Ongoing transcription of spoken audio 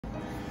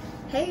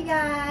Hey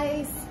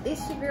guys,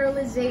 it's your girl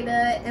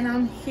Jada, and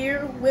I'm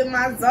here with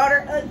my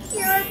daughter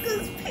Akira,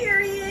 cause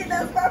period,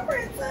 that's my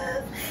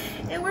princess.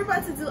 And we're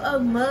about to do a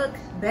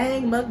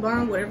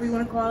mukbang, whatever you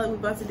want to call it. We're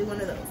about to do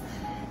one of those.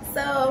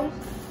 So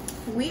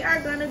we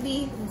are gonna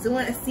be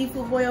doing a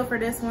seafood boil for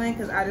this one,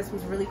 cause I just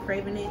was really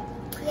craving it.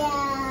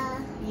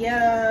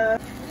 Yeah.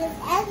 Because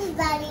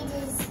everybody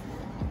just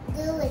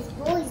do as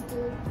boys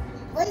do.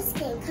 Boys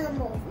can't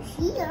come over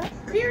here.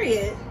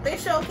 Period. They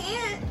sure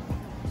can't.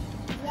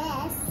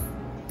 Yes.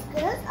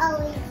 Girls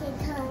only can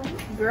come.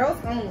 Girls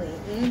only.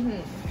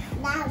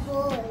 Not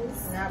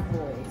boys. Not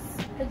boys.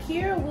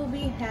 Akira will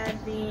be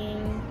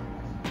having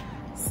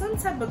some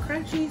type of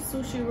crunchy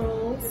sushi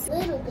rolls. A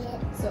little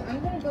bit. So I'm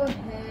gonna go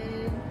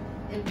ahead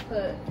and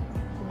put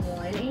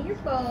one in your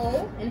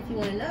bowl. And if you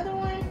want another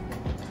one,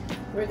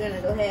 we're gonna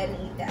go ahead and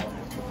eat that one.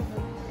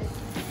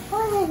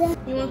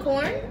 You want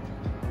corn?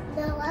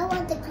 No, I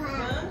want the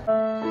crab.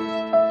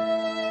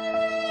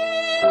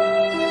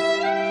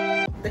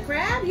 The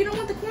crab? You don't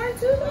want the corn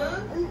too?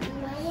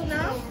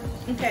 No?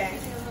 Okay.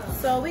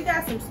 So we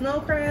got some snow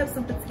crabs,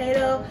 some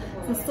potato,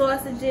 some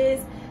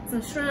sausages,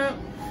 some shrimp,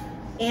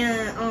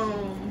 and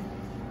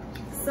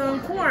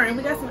some corn.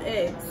 We got some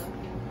eggs.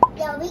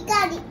 Yo, we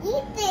gotta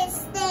eat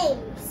this thing.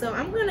 So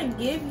I'm gonna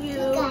give you. We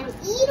gotta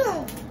eat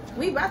him.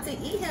 We about to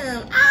eat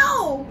him.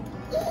 Ow!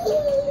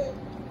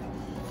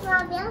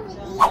 Mommy, I'm gonna eat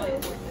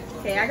him.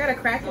 Okay, I gotta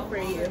crack it for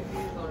you.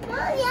 Mommy,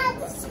 I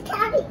just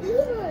gotta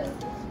eat him.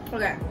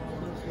 Okay.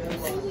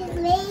 See his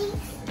legs?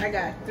 I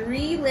got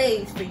 3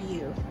 legs for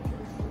you.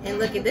 And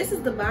look, at this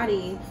is the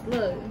body.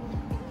 Look.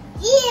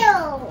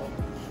 Ew!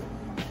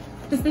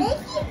 Thank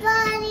you,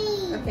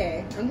 buddy.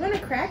 Okay, I'm gonna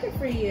crack it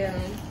for you.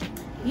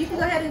 You can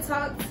go ahead and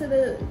talk to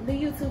the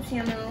YouTube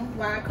channel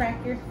while I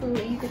crack your food,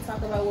 and you can talk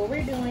about what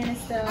we're doing and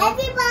stuff.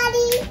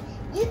 Everybody,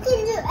 you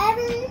can do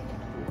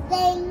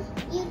everything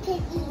you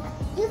can eat.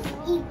 You can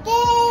eat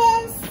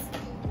this,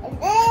 and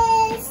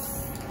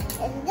this,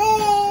 and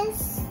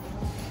this.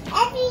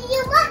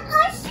 You want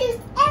oysters,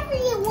 every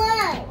you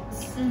want.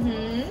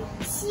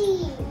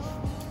 See,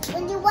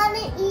 when you want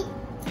to eat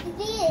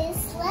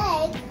this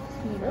leg,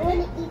 you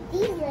want to eat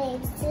these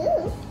legs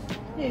too.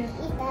 Yeah.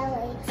 Eat that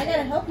leg too. I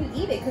gotta help you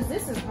eat it because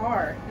this is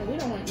hard, and we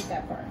don't want to eat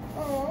that part.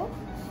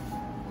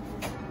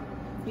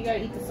 You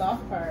gotta eat the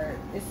soft part.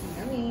 It's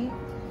yummy.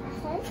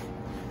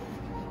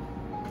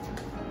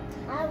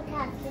 I'll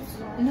catch this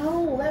one.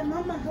 No, let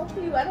Mama help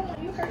you. I don't want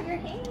you to hurt your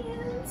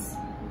hands.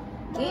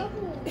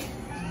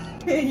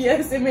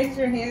 Yes, it makes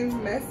your hands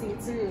messy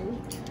too.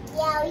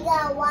 Yeah, we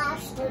gotta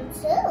wash them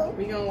too.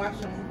 We're gonna wash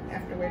them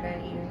after we're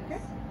done eating, okay?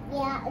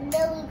 Yeah, and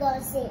then we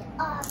gonna say,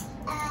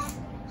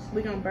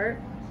 We're gonna burp?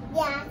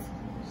 yeah.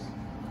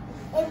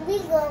 And we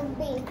gonna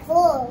be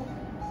full.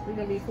 We're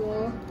gonna be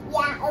full?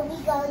 Yeah, and we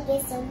gonna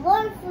get some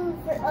more food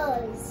for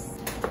us.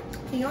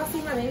 Can y'all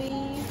see my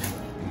baby?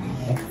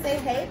 Say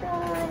hey,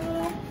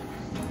 girl.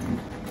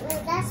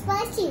 That's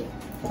spicy.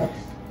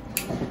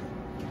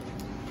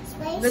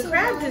 The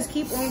crab just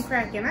keep on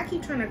cracking. I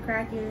keep trying to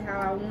crack it how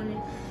I want it,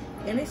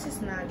 and it's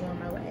just not going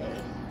my way.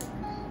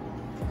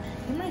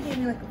 You might give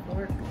me like a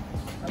fork,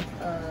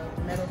 a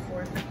metal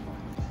fork.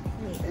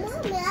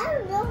 Mommy, I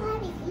don't know how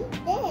to eat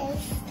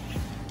this.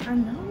 I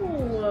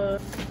know.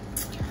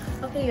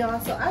 Okay, y'all.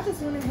 So I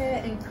just went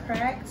ahead and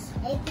cracked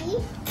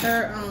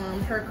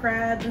her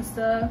crabs and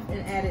stuff,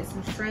 and added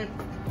some shrimp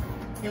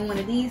in one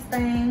of these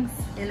things,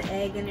 and an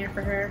egg in there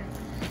for her,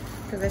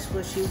 because that's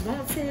what she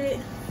wanted.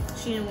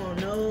 She didn't want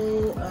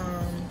no,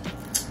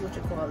 what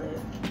you call it?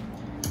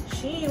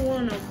 She didn't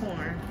want no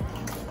corn.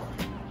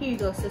 Here you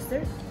go,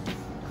 sister.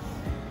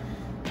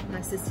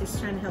 My sister's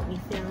trying to help me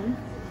film.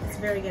 It's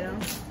very good,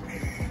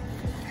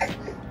 But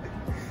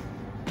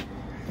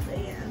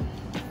yeah.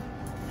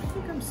 I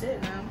think I'm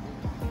sitting now.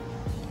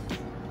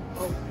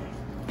 Okay.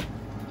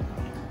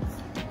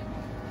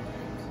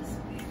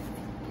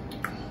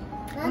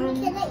 Mommy,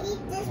 can I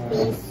eat this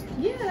piece?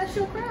 Yeah, that's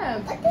your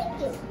crab. Thank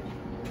you.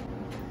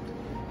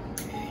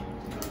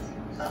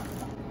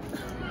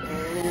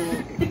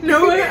 You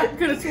know what? I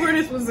could have sworn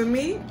this was a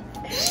me. Ew!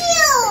 I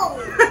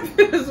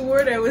could have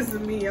sworn that was a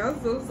me. I'm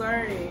so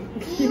sorry.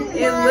 Ew,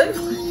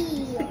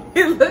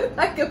 It looked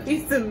like a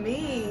piece of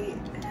meat.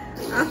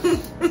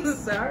 I'm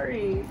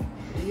sorry.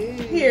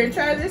 Here,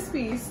 try this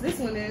piece. This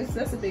one is.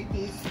 That's a big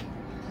piece.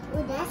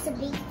 Oh, that's a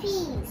big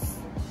piece.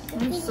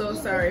 I'm so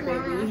sorry,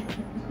 baby.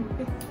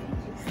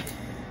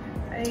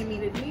 I didn't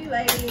mean to do you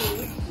like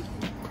this.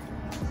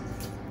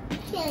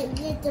 Can't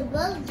get the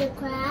bugs, the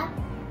crab.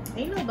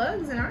 Ain't no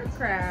bugs in our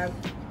crab.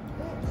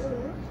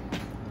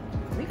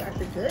 We got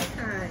the good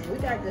kind. We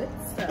got good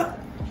stuff.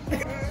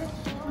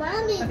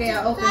 Mommy, okay,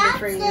 I'll open it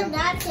for you. The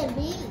crabs are at the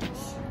beach.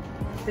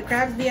 The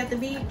crabs be at the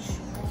beach?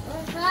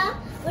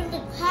 When the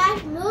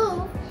crabs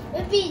move,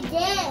 it'll be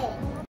dead.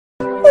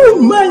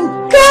 Oh my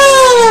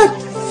God!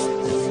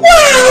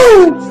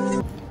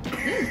 Wow!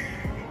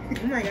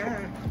 Oh my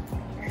God.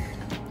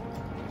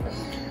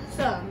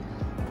 So,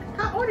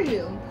 how old are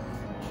you?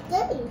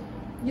 3.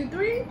 You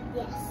 3?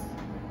 Yes.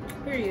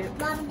 Period.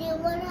 Mom, do you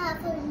want to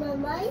have some more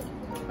money?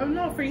 Oh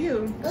no, for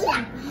you.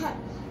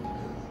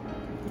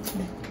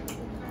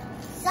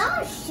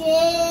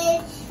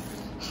 Sausage.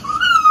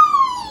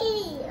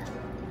 Hey.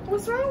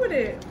 What's wrong with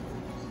it?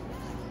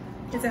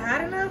 Is it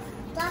hot enough?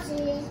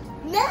 Sausage.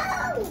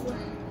 No.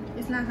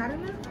 It's not hot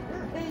enough?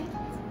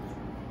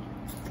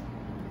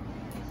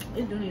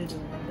 It do need to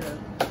do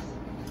one.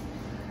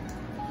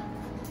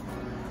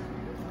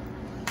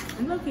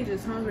 I'm low-key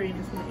just hungry and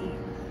just want to eat.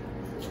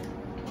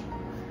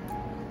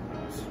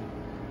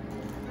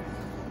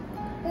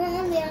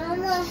 Mommy,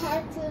 I'm gonna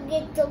have to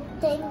get those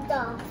things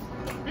off.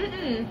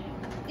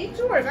 Eat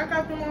yours. I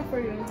got them all for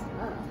you.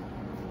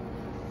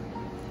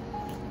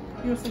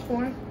 You want some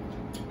corn?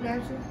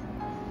 Gotcha.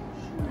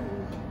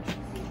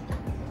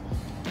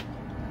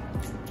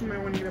 You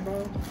might want to get a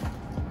bowl.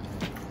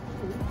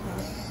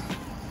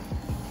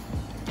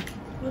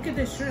 Look at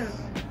this shrimp.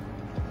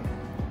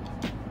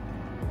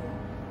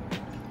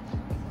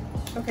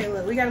 Okay,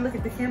 look, we gotta look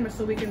at the camera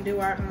so we can do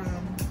our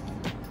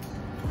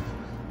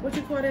what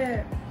you call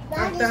that?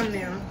 Our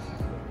thumbnail.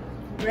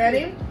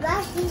 Ready?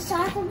 Lastly,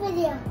 start the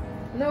video.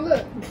 No,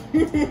 look.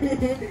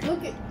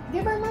 Look at,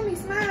 give our mommy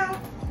smile.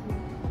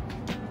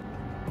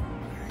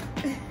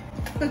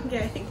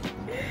 Okay.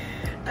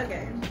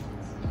 Okay.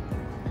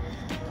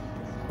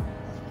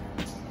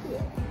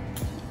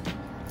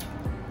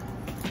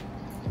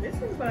 This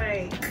is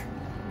like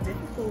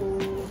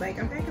difficult. Like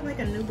I'm acting like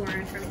a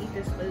newborn trying to eat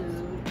this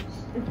food.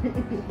 I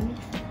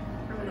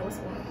don't know what's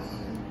going on.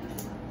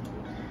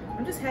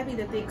 I'm just happy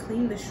that they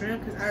cleaned the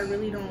shrimp because I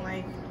really don't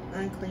like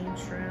unclean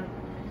shrimp.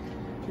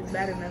 It's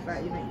bad enough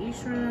I even eat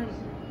shrimp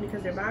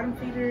because they're bottom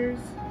feeders,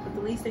 but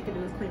the least they can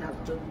do is clean out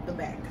the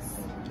backs.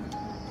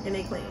 And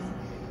they clean.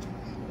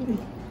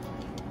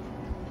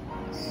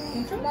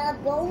 My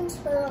bones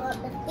hurt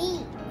on the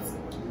feet.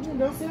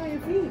 Don't sit on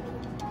your feet.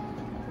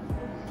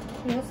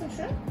 You want some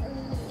shrimp?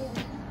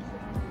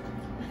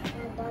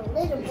 My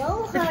little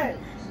bone hurt.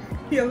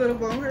 Your little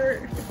bone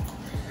hurt?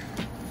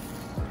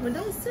 Well,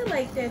 don't sit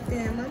like that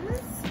then,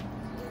 mamas.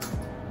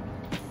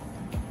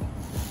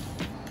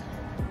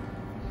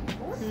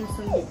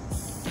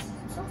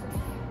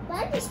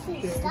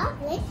 Majesty, stop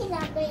licking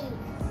at me.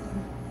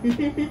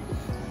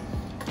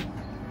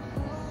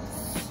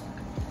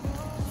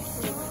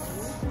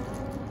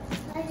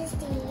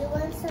 Majesty, you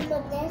want some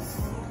of this?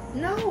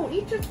 No,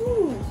 eat your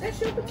food. That's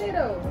your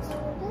potato.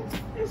 Some of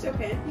this? It's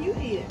okay. You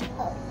eat it.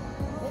 Oh,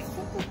 it's a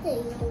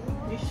potato.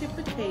 It's your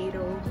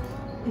potato.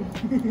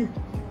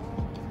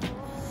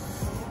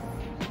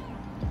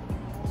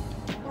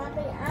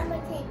 Mommy, I'm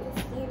gonna take the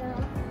skin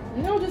off.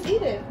 No, just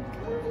eat it.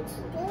 Take the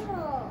skin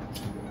off.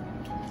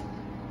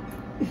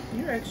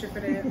 You're extra for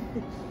that.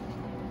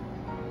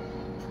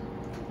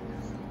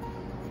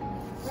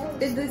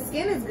 The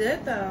skin is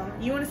good though.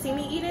 You want to see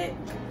me eat it?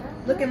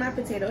 Look at my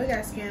potato. It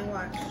got skin.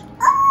 Watch.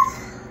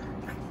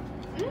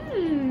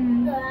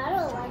 Mmm. No, I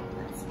don't like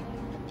my skin.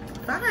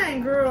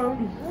 Fine, girl.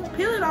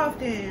 Peel it off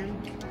then.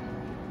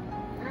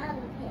 I'm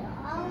gonna peel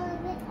all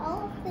of it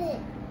off it.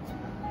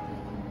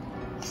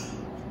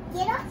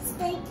 Get off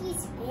stinky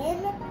skin.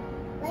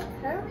 Like,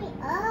 hurry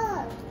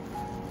up.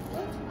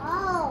 It's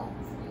off.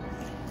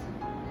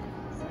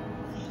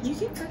 You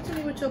keep touching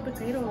me with your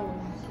potato.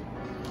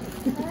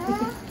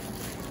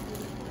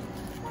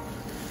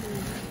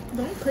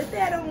 Don't put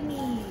that on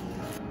me.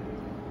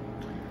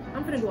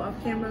 I'm gonna go off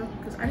camera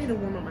because I need to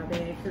warm up my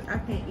bag because I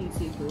can't eat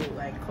seafood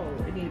like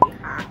cold. It need to be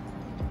hot.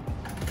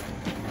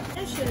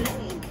 That shit is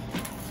ink.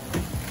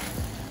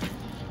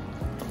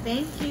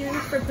 Thank you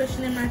for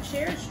pushing in my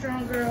chair,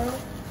 strong girl.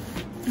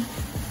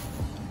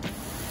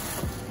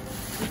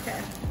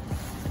 Okay.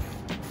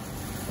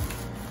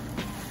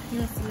 You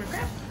want some more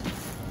crab?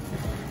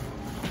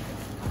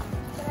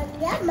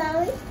 Yeah,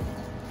 Mommy.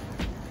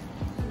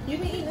 You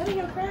can eat none of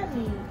your crab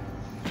meat.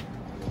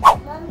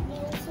 Mom, do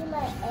you see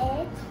my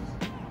eggs?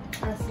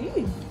 I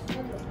see.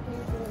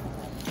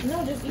 No,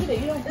 just eat it.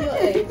 You don't peel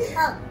eggs.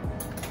 Oh.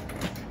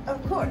 Of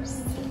course.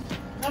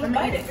 I'm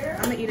gonna eat it.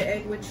 I'm gonna eat an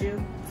egg with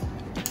you.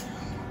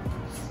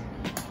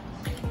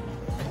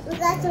 We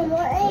got some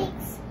more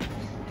eggs.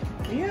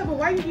 Yeah, but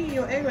why you eating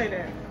your egg like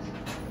that?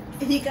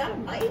 You gotta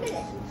bite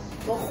it.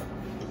 Oh.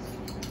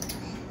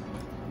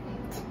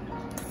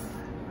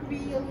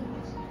 Really?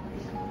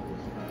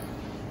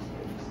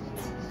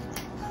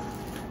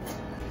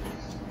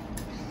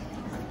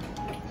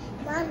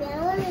 Mommy, I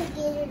want to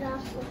get it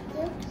off with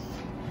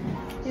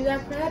you. You got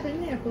crab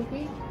in there,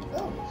 Pookie.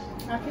 Oh.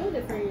 I peeled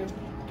it for you.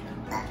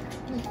 Let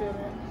me feel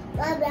that.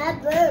 Mommy, I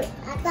burnt.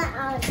 I thought I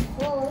was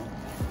full.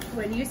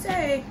 What do you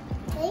say?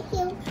 Thank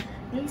you.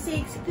 You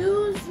say,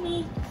 excuse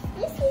me.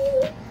 Thank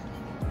you.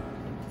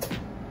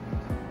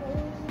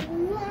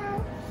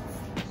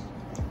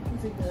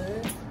 Is it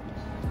good?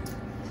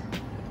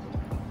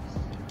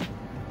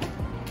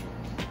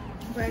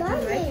 But you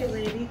like it,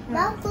 lady.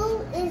 My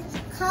food is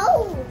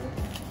cold.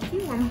 You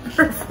want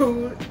her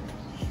food?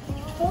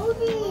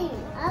 Cozy.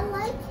 I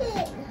like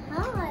it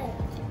hot.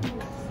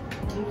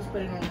 You just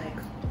put it on like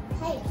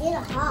Hey,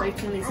 get it hot. like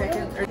 20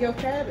 seconds. Your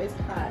crab is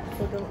hot,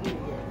 so don't eat it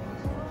yet.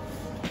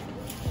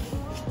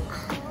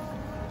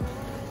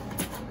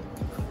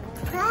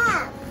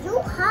 Crab. You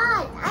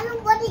hot. I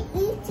don't want to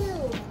eat you.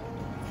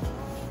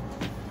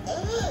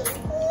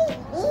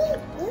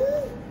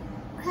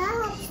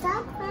 Crab,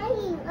 stop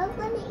crying. I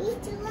want to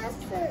eat you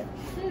lesser.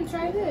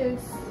 Try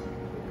this.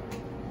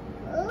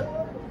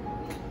 Oh.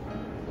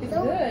 It's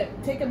good.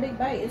 Take a big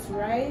bite. It's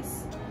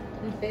rice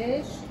and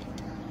fish.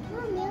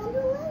 Mommy, I don't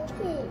like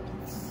it.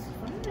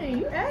 Fine.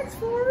 You asked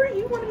for it.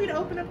 You wanted me to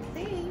open up the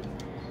thing.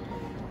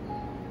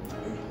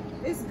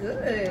 It's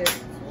good.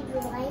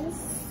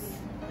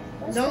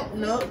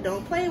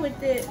 Don't play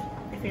with it.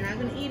 If you're not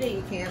gonna eat it,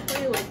 you can't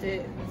play with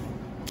it.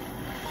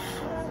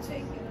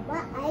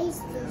 What eyes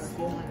does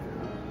he have?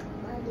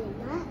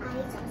 My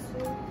eyes are so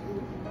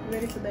cute.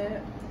 Ready for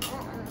that?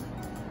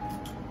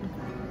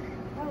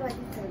 I'm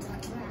ready for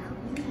that now.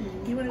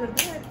 You wanna go to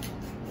bed?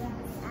 Yes,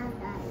 I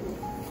got it.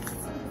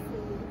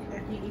 Seafood.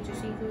 After you eat your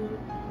seafood?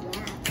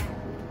 Yeah, I got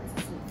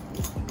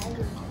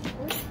seafood.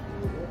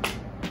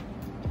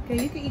 Okay,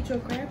 you can eat your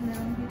crab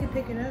now. You can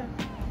pick it up.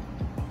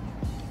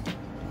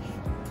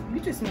 You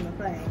just wanna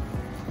play.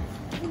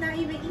 You're not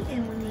even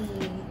eating with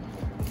me.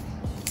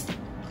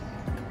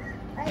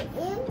 I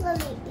am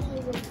gonna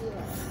eat with you.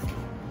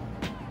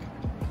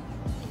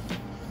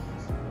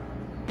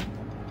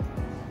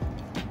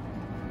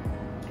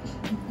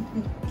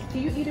 Can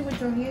you eat it with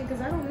your hand?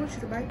 Because I don't want you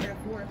to bite that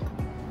fork.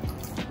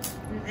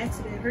 An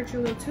accident hurt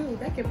your little tooth.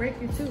 That could break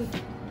your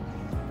tooth.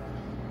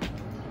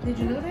 Did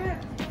you know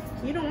that?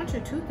 You don't want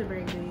your tooth to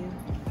break, do you?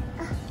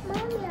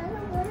 Mommy, I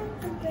don't want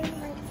it to break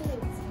my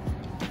teeth.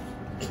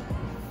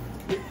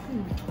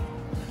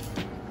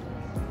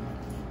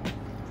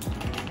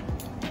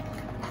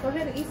 Go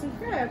ahead and eat some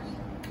crab.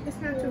 It's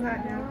not too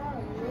hot now.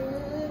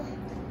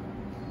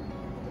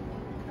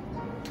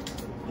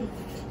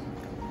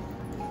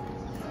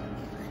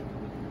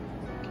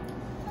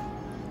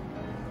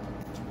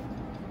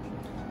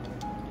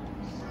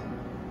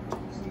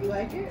 You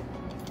like it?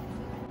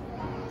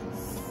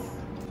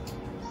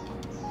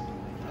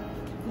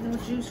 No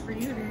juice for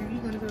you then. You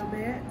gonna go to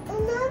bed?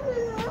 Mommy,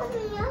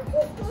 I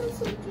just want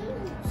some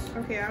juice.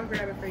 Okay, I'll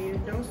grab it for you.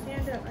 Don't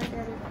stand up. I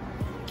got it.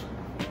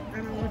 I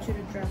don't want you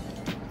to drop it.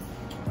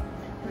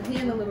 My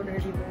hand a little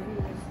dirty, but he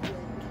is good.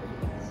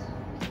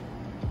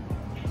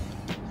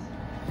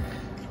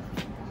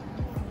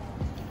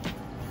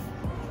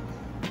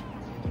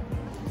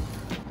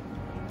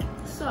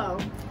 So,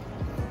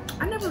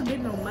 I never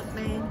did no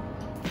mukbang.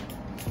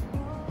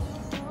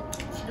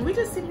 And we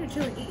just sitting here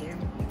chilling eating.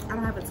 I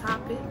don't have a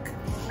topic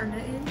or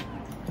nothing.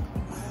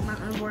 My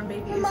unborn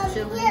baby is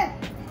chilling. Here.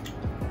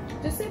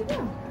 Just sit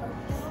down.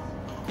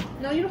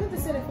 No, you don't have to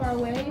sit it far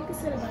away. You can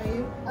sit it by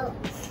you. Oh,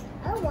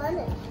 I want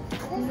it. I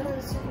just want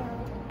to sit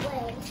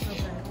away.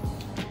 Okay.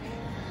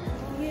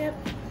 Yep.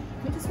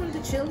 We just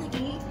wanted to chill and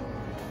eat.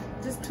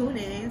 Just tune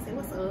in, say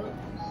what's up.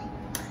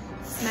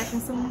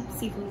 Smacking some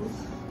seafood.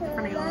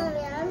 Mommy,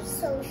 I'm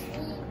so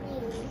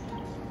sleepy.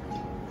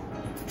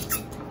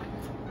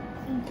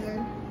 Okay.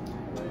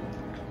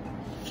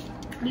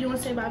 Do you want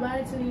to say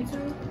bye-bye to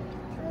YouTube?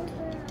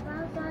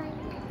 Bye-bye.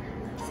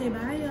 Say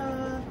bye,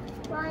 y'all.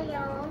 Bye,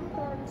 y'all. I'm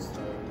going to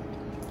sleep.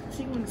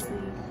 She going to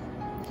sleep.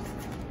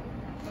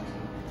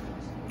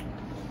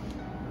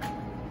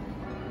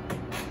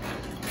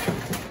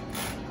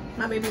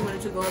 My baby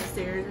wanted to go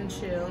upstairs and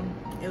chill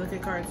and look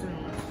at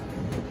cartoons.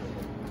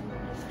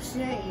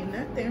 She ain't eating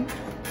nothing.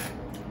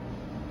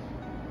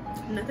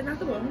 Nothing out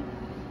the bowl.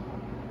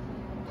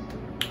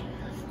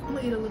 I'm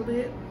gonna eat a little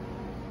bit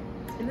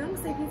and then I'm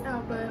gonna say peace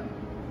out, but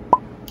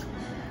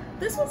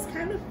this was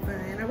kind of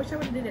fun. I wish I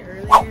would have did it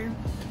earlier,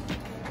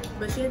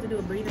 but she had to do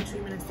a breathing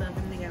treatment and stuff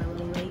and they got a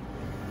little late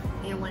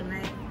and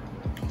whatnot.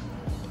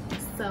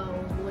 So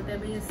with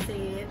that being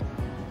said,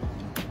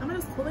 I'm gonna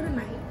just call it a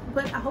night,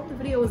 but I hope the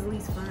video was at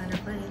least fun or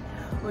funny,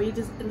 or you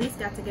just at least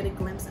got to get a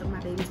glimpse of my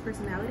baby's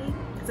personality,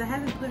 because I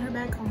haven't put her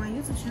back on my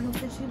YouTube channel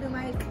since she's been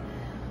like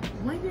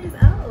 1 year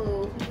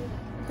old.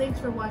 Thanks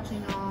for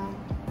watching, y'all.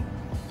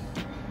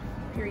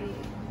 Period.